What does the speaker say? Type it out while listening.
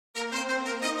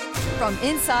from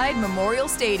inside Memorial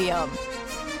Stadium.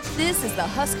 This is the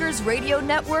Huskers Radio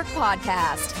Network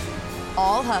podcast.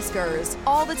 All Huskers,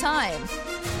 all the time.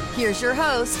 Here's your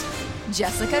host,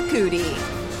 Jessica Coody.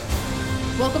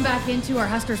 Welcome back into our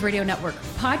Huskers Radio Network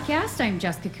podcast. I'm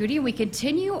Jessica Coody. We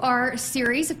continue our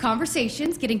series of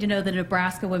conversations, getting to know the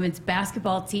Nebraska women's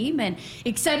basketball team, and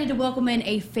excited to welcome in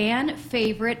a fan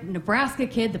favorite Nebraska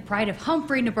kid, the pride of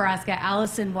Humphrey, Nebraska,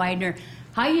 Allison Weidner.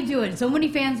 How you doing? So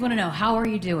many fans want to know, how are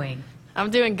you doing? I'm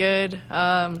doing good.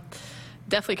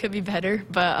 Definitely could be better,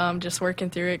 but just working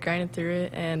through it, grinding through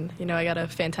it, and I got a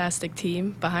fantastic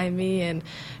team behind me and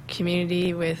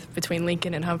community between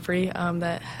Lincoln and Humphrey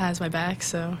that has my back.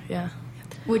 So yeah.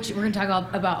 Which we're going to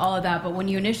talk about all of that, but when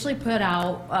you initially put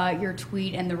out your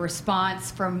tweet and the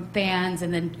response from fans,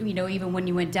 and then even when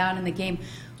you went down in the game,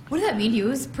 what did that mean to you?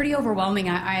 It was pretty overwhelming.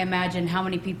 I imagine how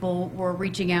many people were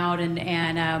reaching out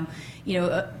and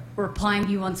replying to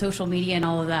you on social media and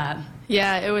all of that.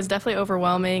 Yeah, it was definitely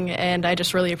overwhelming, and I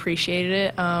just really appreciated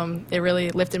it. It really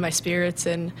lifted my spirits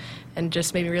and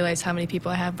just made me realize how many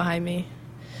people I have behind me.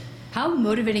 How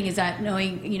motivating is that,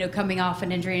 knowing, coming off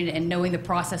an injury and knowing the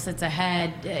process that's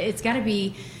ahead? It's got to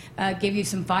be give you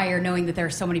some fire, knowing that there are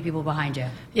so many people behind you.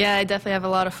 Yeah, I definitely have a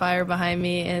lot of fire behind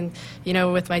me, and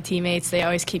with my teammates, they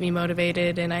always keep me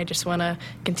motivated, and I just want to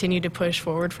continue to push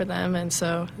forward for them, and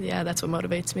so yeah, that's what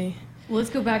motivates me. Well, let's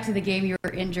go back to the game you were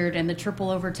injured and the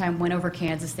triple overtime win over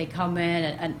Kansas. They come in,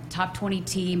 a top 20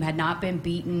 team, had not been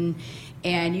beaten,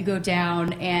 and you go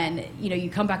down and, you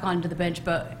come back onto the bench.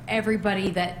 But everybody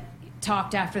that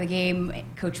talked after the game,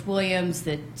 Coach Williams,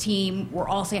 the team, were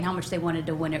all saying how much they wanted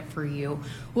to win it for you.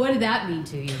 What did that mean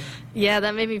to you? Yeah,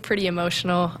 that made me pretty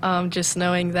emotional, just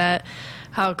knowing that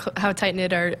how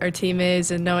tight-knit our team is,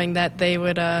 and knowing that they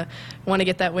would want to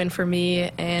get that win for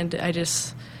me, and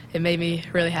it made me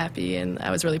really happy, and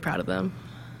I was really proud of them.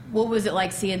 What was it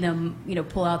like seeing them,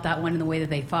 pull out that one in the way that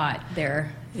they fought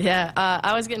there? Yeah,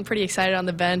 I was getting pretty excited on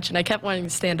the bench, and I kept wanting to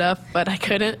stand up, but I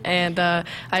couldn't, and I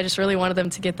just really wanted them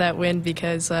to get that win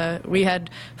because we had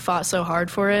fought so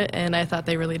hard for it, and I thought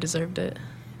they really deserved it.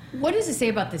 What does it say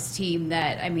about this team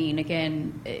that,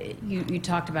 again, you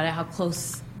talked about it, how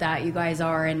close that you guys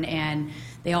are, and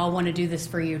they all want to do this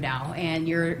for you now, and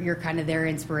you're kind of their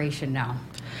inspiration now?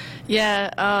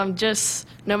 Yeah, just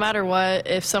no matter what,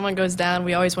 if someone goes down,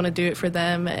 we always want to do it for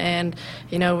them. And,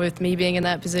 with me being in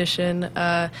that position,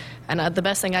 and the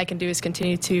best thing I can do is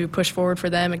continue to push forward for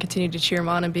them and continue to cheer them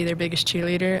on and be their biggest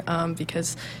cheerleader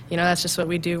because, that's just what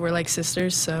we do. We're like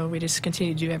sisters, so we just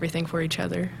continue to do everything for each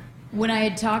other. When I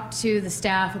had talked to the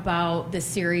staff about this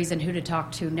series and who to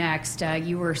talk to next,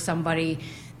 you were somebody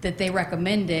that they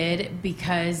recommended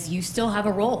because you still have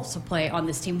a role to play on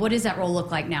this team. What does that role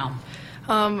look like now?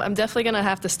 I'm definitely going to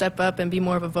have to step up and be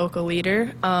more of a vocal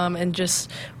leader and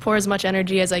just pour as much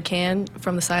energy as I can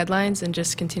from the sidelines and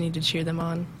just continue to cheer them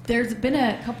on. There's been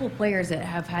a couple of players that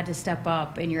have had to step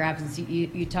up in your absence.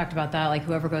 You talked about that, like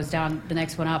whoever goes down, the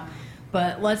next one up.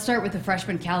 But let's start with the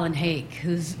freshman Callan Hake,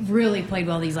 who's really played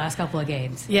well these last couple of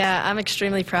games. Yeah, I'm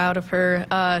extremely proud of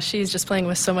her. She's just playing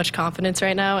with so much confidence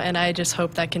right now, and I just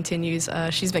hope that continues.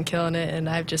 She's been killing it, and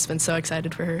I've just been so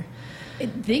excited for her.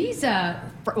 These,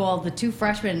 the two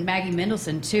freshmen, Maggie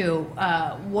Mendelson, too,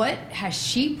 what has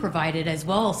she provided as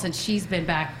well since she's been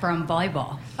back from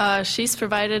volleyball? She's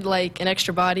provided, an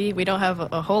extra body. We don't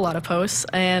have a whole lot of posts,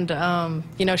 and,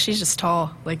 she's just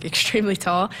tall, extremely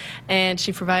tall, and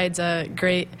she provides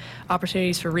great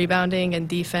opportunities for rebounding and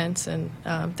defense and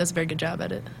does a very good job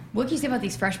at it. What can you say about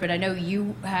these freshmen? I know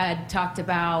you had talked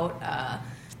about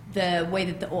the way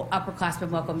that the upperclassmen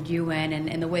welcomed you in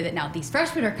and the way that now these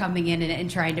freshmen are coming in and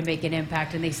trying to make an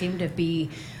impact, and they seem to be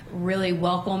really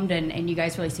welcomed, and you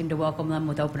guys really seem to welcome them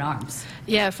with open arms.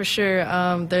 Yeah, for sure.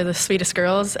 They're the sweetest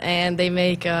girls, and they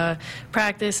make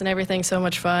practice and everything so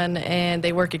much fun, and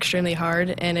they work extremely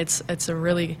hard, and it's a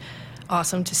really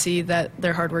awesome to see that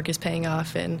their hard work is paying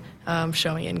off and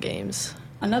showing in games.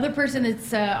 Another person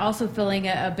that's also filling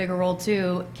a bigger role,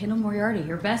 too, Kendall Moriarty,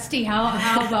 your bestie.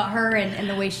 How about her and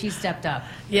the way she stepped up?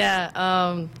 Yeah,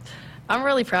 I'm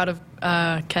really proud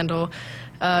of Kendall.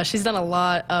 She's done a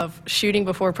lot of shooting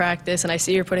before practice, and I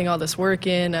see her putting all this work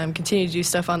in, continue to do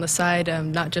stuff on the side,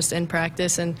 not just in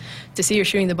practice. And to see her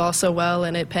shooting the ball so well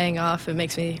and it paying off, it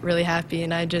makes me really happy.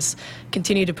 And I just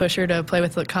continue to push her to play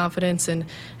with confidence and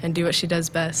do what she does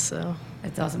best. So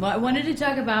that's awesome. Well, I wanted to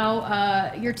talk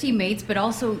about your teammates, but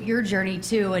also your journey,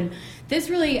 too. And this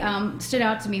really stood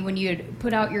out to me when you had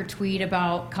put out your tweet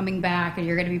about coming back and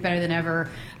you're going to be better than ever.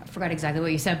 I forgot exactly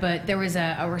what you said, but there was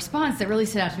a response that really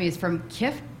stood out to me. It's from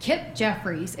Kip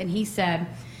Jeffries, and he said,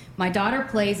 My daughter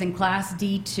plays in Class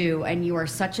D2, and you are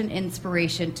such an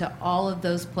inspiration to all of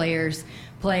those players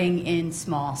playing in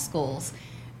small schools.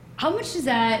 How much does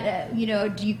that,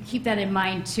 do you keep that in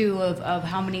mind, too, of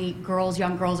how many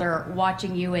young girls are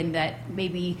watching you and that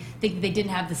maybe think they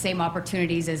didn't have the same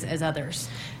opportunities as others?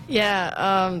 Yeah,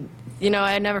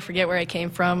 I never forget where I came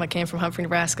from. I came from Humphrey,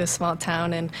 Nebraska, a small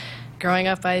town, and growing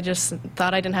up, I just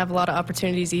thought I didn't have a lot of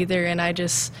opportunities either, and I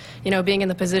just, being in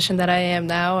the position that I am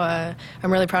now,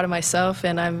 I'm really proud of myself,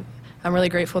 and I'm really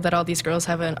grateful that all these girls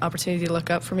have an opportunity to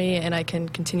look up for me, and I can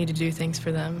continue to do things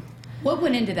for them. What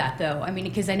went into that, though? I mean,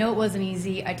 because I know it wasn't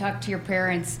easy. I talked to your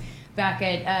parents back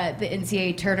at the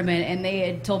NCAA tournament, and they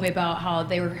had told me about how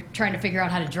they were trying to figure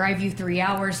out how to drive you 3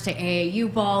 hours to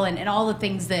AAU ball and all the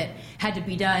things that had to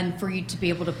be done for you to be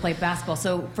able to play basketball.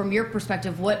 So from your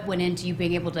perspective, what went into you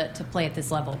being able to play at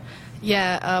this level?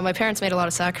 Yeah, my parents made a lot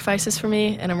of sacrifices for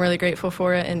me, and I'm really grateful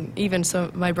for it, and even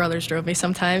my brothers drove me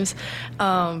sometimes.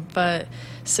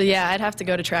 So I'd have to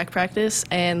go to track practice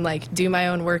and, do my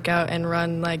own workout and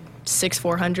run, 6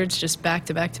 400s just back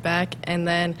to back to back, and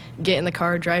then get in the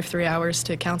car, drive 3 hours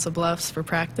to Council Bluffs for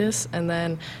practice, and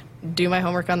then do my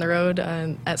homework on the road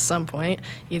at some point,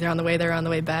 either on the way there or on the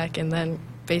way back, and then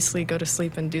basically go to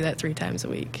sleep and do that 3 times a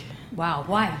week. Wow.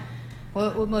 Why?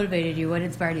 What motivated you? What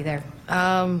inspired you there?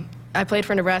 I played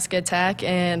for Nebraska Attack,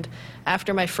 and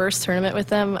after my first tournament with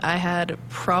them, I had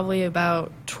probably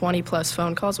about 20-plus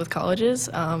phone calls with colleges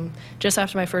just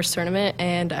after my first tournament,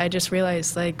 and I just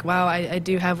realized, wow, I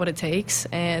do have what it takes,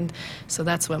 and so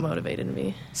that's what motivated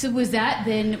me. So was that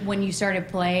then when you started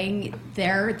playing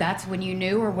there, that's when you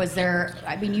knew, or was there,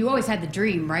 you always had the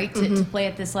dream, right, to play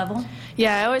at this level?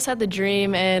 Yeah, I always had the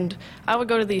dream, and I would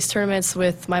go to these tournaments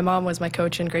with, my mom was my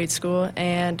coach in grade school,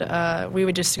 and we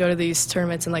would just go to these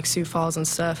tournaments in, Sioux Falls and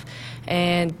stuff,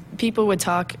 and people would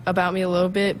talk about me a little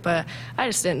bit, but I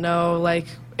just didn't know,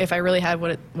 if I really had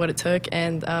what it took,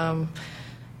 and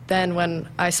then when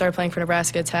I started playing for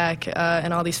Nebraska Attack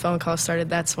and all these phone calls started,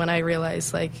 that's when I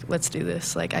realized, let's do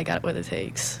this, I got what it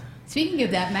takes. Speaking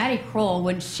of that, Maddie Kroll,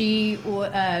 when she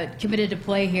committed to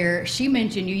play here, she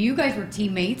mentioned you. You guys were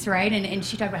teammates, right? And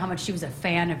she talked about how much she was a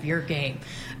fan of your game.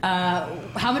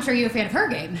 How much are you a fan of her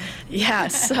game? Yeah,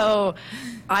 so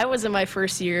I was in my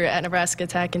first year at Nebraska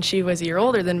Tech, and she was a year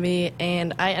older than me,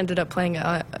 and I ended up playing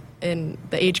in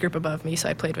the age group above me, so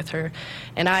I played with her.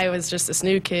 And I was just this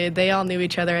new kid. They all knew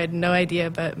each other. I had no idea,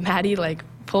 but Maddie,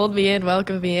 pulled me in,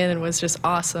 welcomed me in, and was just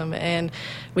awesome. And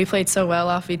we played so well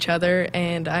off each other,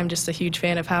 and I'm just a huge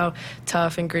fan of how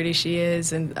tough and gritty she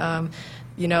is, and,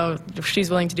 she's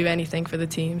willing to do anything for the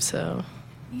team, so.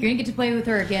 You're going to get to play with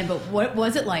her again, but what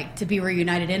was it like to be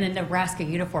reunited in a Nebraska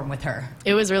uniform with her?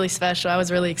 It was really special. I was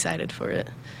really excited for it.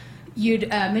 You'd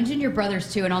mentioned your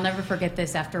brothers, too, and I'll never forget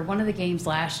this. After one of the games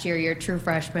last year, you're a true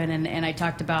freshman, and I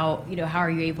talked about, how are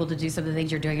you able to do some of the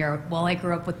things you're doing here? Well, I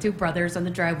grew up with 2 brothers on the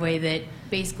driveway that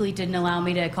basically didn't allow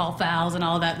me to call fouls and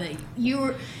all that.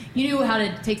 You knew how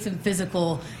to take some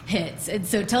physical hits. And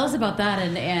so tell us about that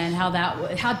and how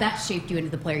that shaped you into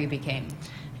the player you became.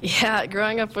 Yeah,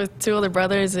 growing up with 2 older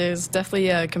brothers is definitely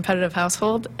a competitive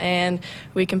household, and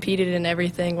we competed in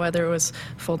everything, whether it was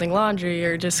folding laundry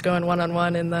or just going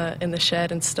one-on-one in the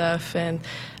shed and stuff, and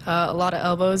a lot of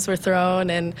elbows were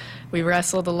thrown, and we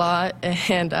wrestled a lot,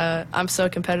 and I'm so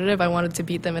competitive, I wanted to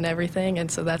beat them in everything, and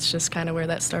so that's just kind of where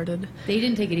that started. They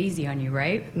didn't take it easy on you,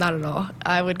 right? Not at all.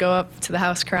 I would go up to the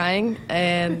house crying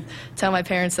and tell my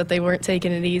parents that they weren't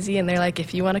taking it easy, and they're like,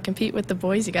 if you want to compete with the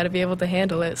boys, you got to be able to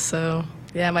handle it, so.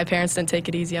 Yeah, my parents didn't take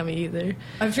it easy on me either.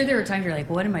 I'm sure there were times you're like,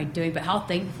 what am I doing? But how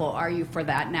thankful are you for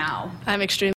that now? I'm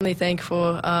extremely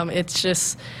thankful. It's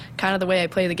just kind of the way I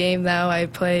play the game now. I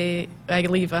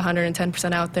leave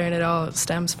 110% out there, and it all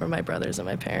stems from my brothers and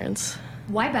my parents.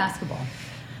 Why basketball?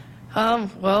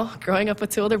 Well, growing up with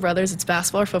 2 older brothers, it's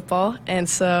basketball or football, and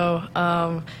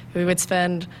so we would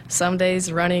spend some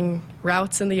days running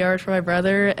routes in the yard for my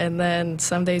brother, and then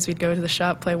some days we'd go to the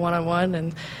shop, play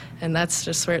one-on-one, and that's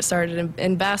just where it started.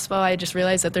 In basketball, I just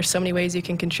realized that there's so many ways you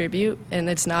can contribute, and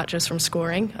it's not just from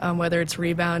scoring, whether it's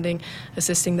rebounding,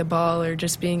 assisting the ball, or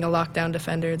just being a lockdown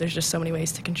defender. There's just so many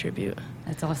ways to contribute.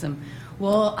 That's awesome.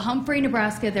 Well, Humphrey,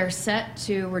 Nebraska, they're set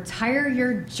to retire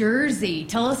your jersey.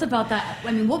 Tell us about that.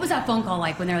 What was that phone call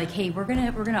like when they're like, hey, we're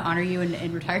gonna honor you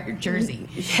and retire your jersey?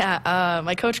 Yeah,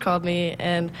 my coach called me,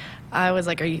 and I was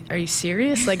like, are you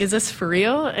serious? Is this for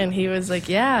real? And he was like,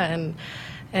 yeah,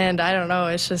 and I don't know,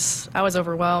 it's just, I was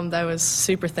overwhelmed. I was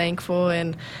super thankful,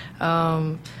 and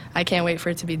I can't wait for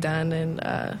it to be done,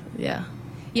 and yeah.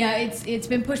 Yeah, it's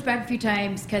been pushed back a few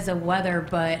times because of weather,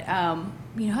 but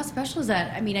how special is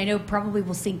that? I know probably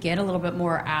will sink in a little bit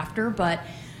more after, but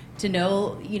to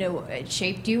know, it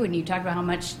shaped you, and you talked about how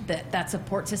much that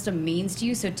support system means to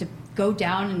you. So to go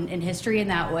down in history in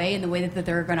that way, in the way that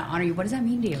they're going to honor you, what does that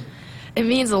mean to you? It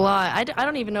means a lot. I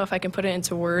don't even know if I can put it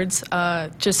into words.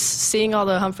 Just seeing all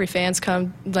the Humphrey fans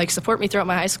come, support me throughout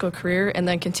my high school career, and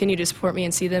then continue to support me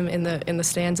and see them in the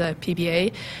stands at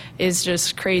PBA is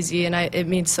just crazy, and it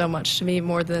means so much to me,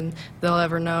 more than they'll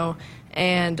ever know.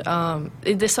 And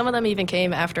some of them even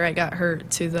came after I got hurt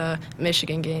to the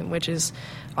Michigan game, which is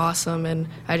awesome, and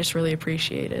I just really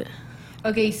appreciate it.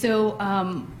 Okay,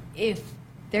 so if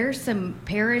there's some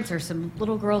parents or some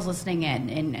little girls listening in,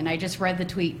 and I just read the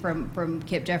tweet from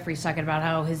Kip Jeffries talking about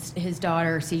how his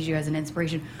daughter sees you as an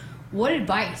inspiration. What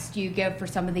advice do you give for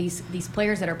some of these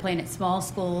players that are playing at small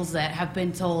schools that have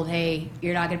been told, hey,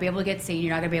 you're not going to be able to get seen,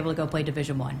 you're not going to be able to go play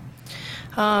Division I?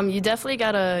 You definitely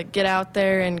got to get out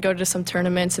there and go to some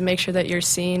tournaments and make sure that you're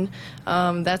seen.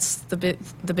 That's the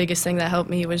biggest thing that helped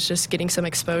me, was just getting some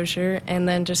exposure and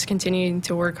then just continuing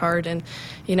to work hard. And,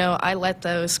 I let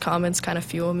those comments kind of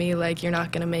fuel me, like, you're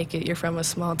not going to make it, you're from a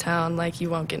small town, like, you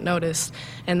won't get noticed.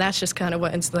 And that's just kind of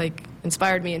what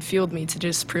inspired me and fueled me to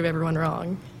just prove everyone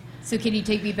wrong. So can you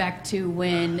take me back to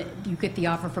when you get the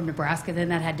offer from Nebraska? Then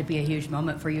that had to be a huge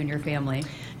moment for you and your family.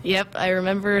 Yep, I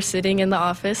remember sitting in the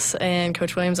office and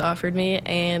Coach Williams offered me,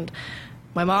 and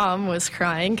my mom was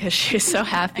crying because she was so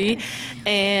happy.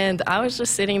 And I was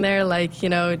just sitting there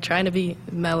trying to be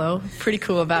mellow, pretty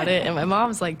cool about it. And my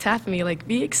mom's tapping me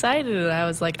be excited. And I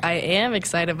was like, I am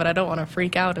excited, but I don't want to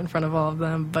freak out in front of all of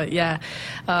them. But yeah,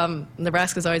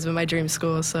 Nebraska's always been my dream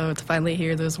school. So to finally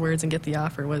hear those words and get the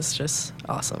offer was just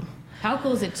awesome. How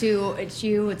cool is it, too? It's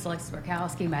you, it's Alexis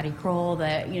Murkowski, Maddie Kroll,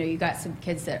 that, you got some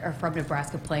kids that are from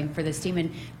Nebraska playing for this team.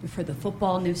 And for the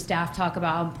football, new staff talk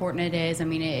about how important it is. I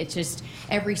mean, it's just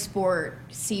every sport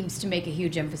seems to make a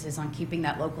huge emphasis on keeping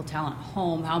that local talent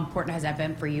home. How important has that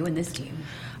been for you and this team?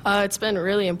 It's been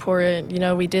really important.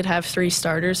 We did have 3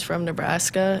 starters from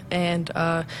Nebraska, and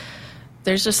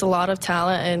there's just a lot of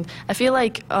talent. And I feel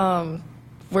like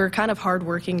we're kind of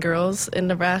hard-working girls in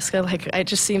Nebraska. It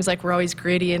just seems like we're always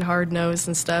gritty and hard-nosed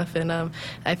and stuff, and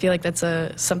I feel like that's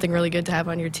something really good to have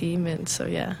on your team, and so,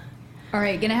 yeah. All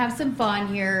right, gonna have some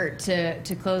fun here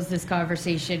to close this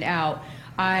conversation out.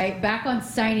 Back on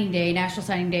signing day, National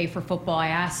Signing Day for football, I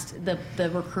asked the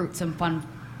recruits some fun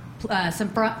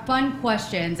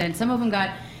questions, and some of them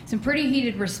got some pretty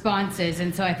heated responses,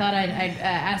 and so I thought I'd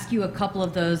ask you a couple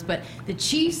of those. But the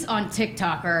Chiefs on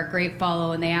TikTok are a great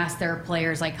follow, and they ask their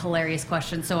players hilarious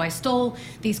questions. So I stole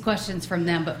these questions from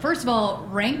them. But first of all,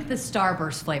 rank the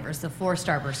Starburst flavors, the 4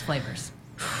 Starburst flavors.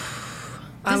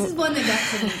 This is one that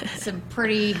got some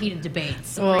pretty heated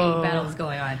debates, some pretty battles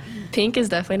going on. Pink is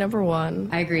definitely number 1.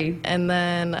 I agree. And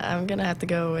then I'm going to have to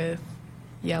go with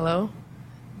yellow,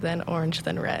 then orange,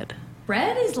 then red.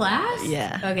 Red is last?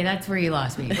 Yeah. Okay, that's where you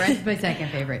lost me. Red's my second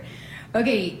favorite.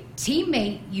 Okay,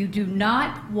 teammate you do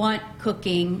not want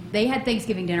cooking. They had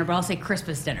Thanksgiving dinner, but I'll say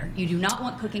Christmas dinner. You do not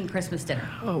want cooking Christmas dinner.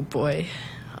 Oh, boy.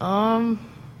 Oh,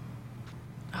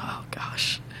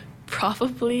 gosh.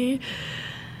 Probably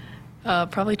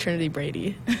Trinity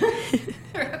Brady.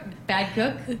 Bad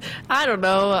cook? I don't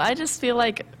know. I just feel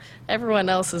like everyone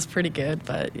else is pretty good,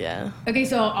 but yeah. Okay,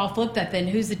 so I'll flip that then.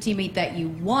 Who's the teammate that you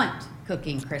want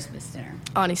cooking Christmas dinner?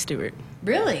 Ani Stewart.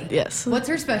 Really? Yes. What's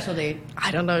her specialty?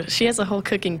 I don't know. She has a whole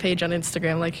cooking page on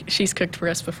Instagram. She's cooked for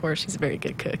us before. She's a very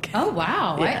good cook. Oh,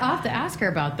 wow. Yeah. I'll have to ask her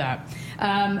about that.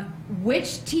 Which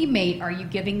teammate are you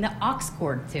giving the aux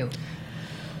cord to?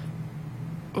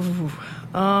 Ooh.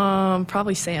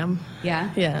 Probably Sam.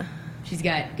 Yeah? Yeah. She's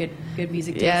got good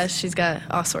music taste? Yeah, she's got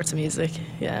all sorts of music.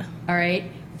 Yeah. All right.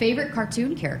 Favorite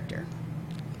cartoon character?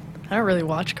 I don't really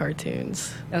watch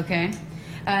cartoons. Okay.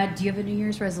 Do you have a New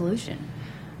Year's resolution?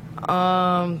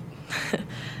 Not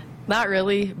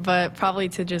really, but probably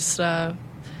to just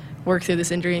work through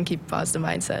this injury and keep a positive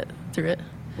mindset through it.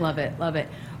 Love it, love it.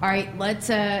 All right, let's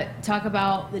talk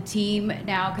about the team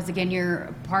now, because again,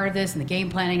 you're part of this and the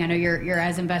game planning. I know you're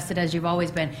as invested as you've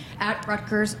always been. At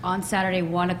Rutgers on Saturday,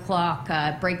 1 o'clock.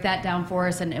 Break that down for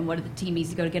us, and what the team needs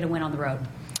to go to get a win on the road.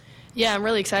 Yeah, I'm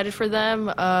really excited for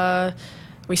them.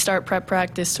 We start prep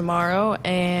practice tomorrow,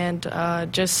 and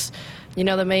just,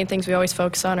 the main things we always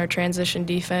focus on are transition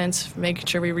defense, making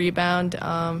sure we rebound,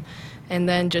 and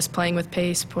then just playing with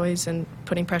pace, poise, and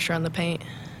putting pressure on the paint.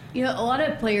 A lot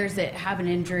of players that have an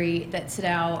injury that sit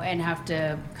out and have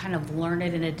to kind of learn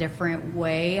it in a different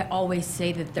way always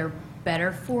say that they're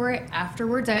better for it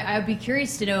afterwards. I'd be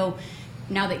curious to know,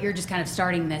 now that you're just kind of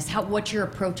starting this, what's your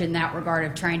approach in that regard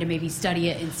of trying to maybe study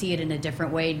it and see it in a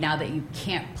different way now that you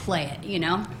can't play it,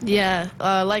 Yeah,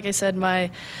 like I said,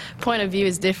 my point of view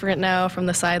is different now from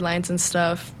the sidelines and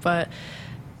stuff, but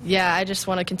Yeah, I just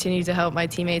want to continue to help my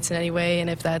teammates in any way, and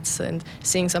if that's and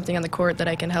seeing something on the court that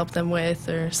I can help them with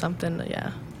or something,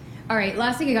 yeah. All right,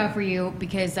 last thing I got for you,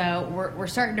 because we're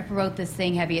starting to promote this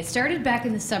thing heavy. It started back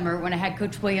in the summer when I had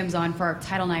Coach Williams on for our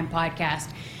Title IX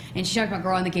podcast, and she talked about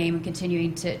growing the game and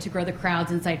continuing to grow the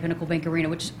crowds inside Pinnacle Bank Arena,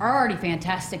 which are already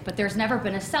fantastic, but there's never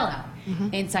been a sellout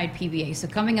inside PBA. So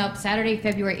coming up Saturday,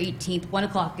 February 18th, 1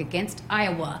 o'clock against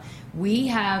Iowa, we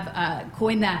have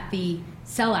coined that the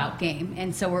sellout game,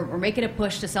 and so we're making a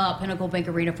push to sell out Pinnacle Bank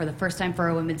Arena for the first time for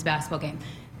our women's basketball game.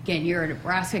 Again, you're a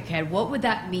Nebraska kid. What would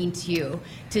that mean to you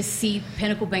to see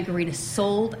Pinnacle Bank Arena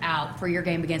sold out for your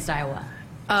game against Iowa?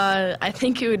 I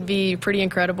think it would be pretty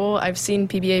incredible. I've seen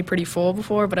PBA pretty full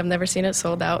before, but I've never seen it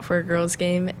sold out for a girls'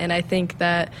 game, and I think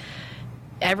that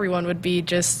everyone would be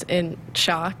just in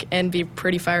shock and be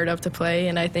pretty fired up to play,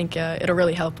 and I think it'll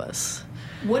really help us.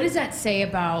 What does that say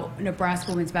about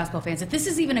Nebraska women's basketball fans? If this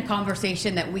is even a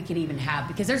conversation that we can even have,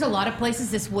 because there's a lot of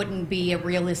places this wouldn't be a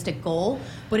realistic goal,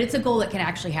 but it's a goal that can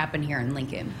actually happen here in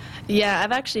Lincoln. Yeah,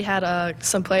 I've actually had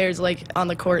some players like on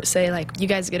the court say like, you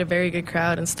guys get a very good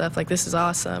crowd and stuff, like this is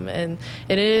awesome, and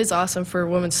it is awesome for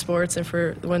women's sports and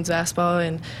for women's basketball,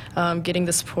 and getting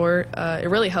the support, it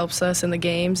really helps us in the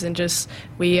games, and just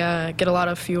we get a lot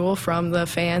of fuel from the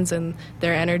fans and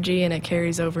their energy, and it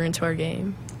carries over into our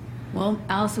game. Well,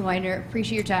 Allison Weidner,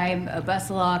 appreciate your time. Best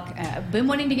of luck. Been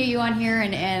wanting to get you on here,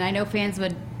 and I know fans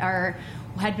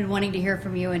had been wanting to hear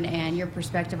from you and your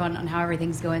perspective on how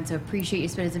everything's going. So appreciate you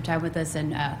spending some time with us,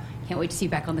 and can't wait to see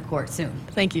you back on the court soon.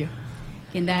 Thank you.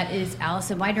 And that is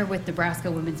Allison Weidner with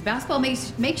Nebraska Women's Basketball.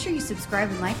 Make sure you subscribe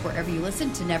and like wherever you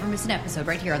listen to never miss an episode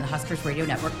right here on the Huskers Radio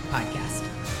Network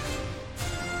podcast.